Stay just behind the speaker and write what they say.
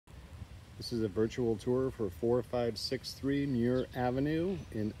This is a virtual tour for 4563 Muir Avenue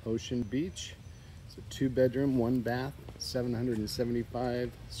in Ocean Beach. It's a 2-bedroom, 1-bath,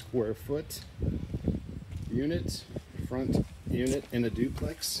 775 square foot unit, front unit in a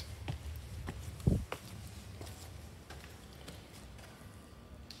duplex.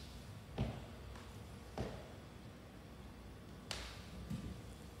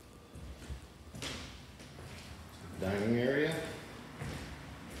 Dining area.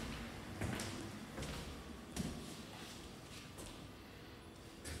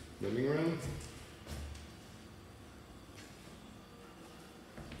 Living room.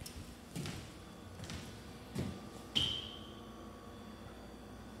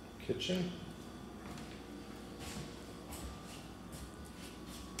 Kitchen.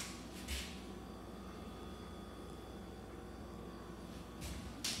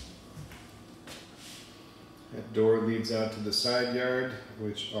 That door leads out to the side yard,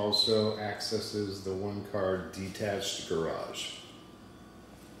 which also accesses the 1-car detached garage.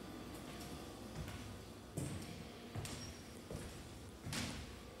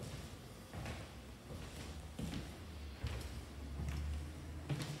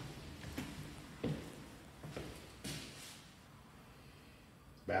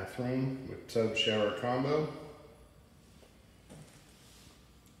 Bathroom with tub shower combo.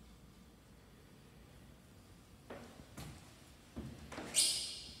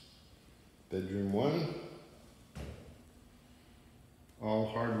 Bedroom 1. All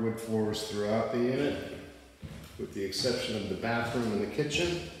hardwood floors throughout the unit, with the exception of the bathroom and the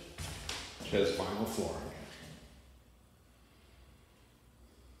kitchen, which has vinyl flooring.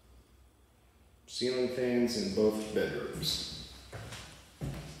 Ceiling fans in both bedrooms.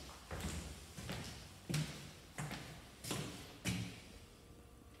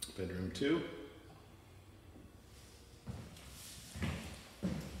 Bedroom 2.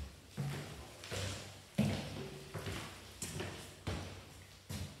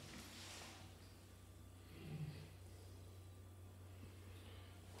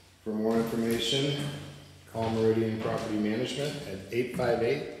 For more information, call Meridian Property Management at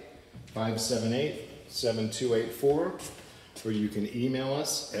 858-578-7284, or you can email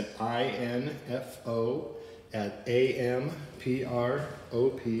us at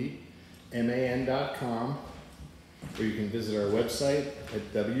info@ampropman.com, or you can visit our website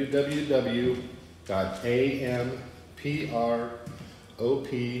at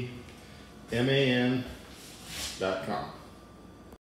www.ampropman.com.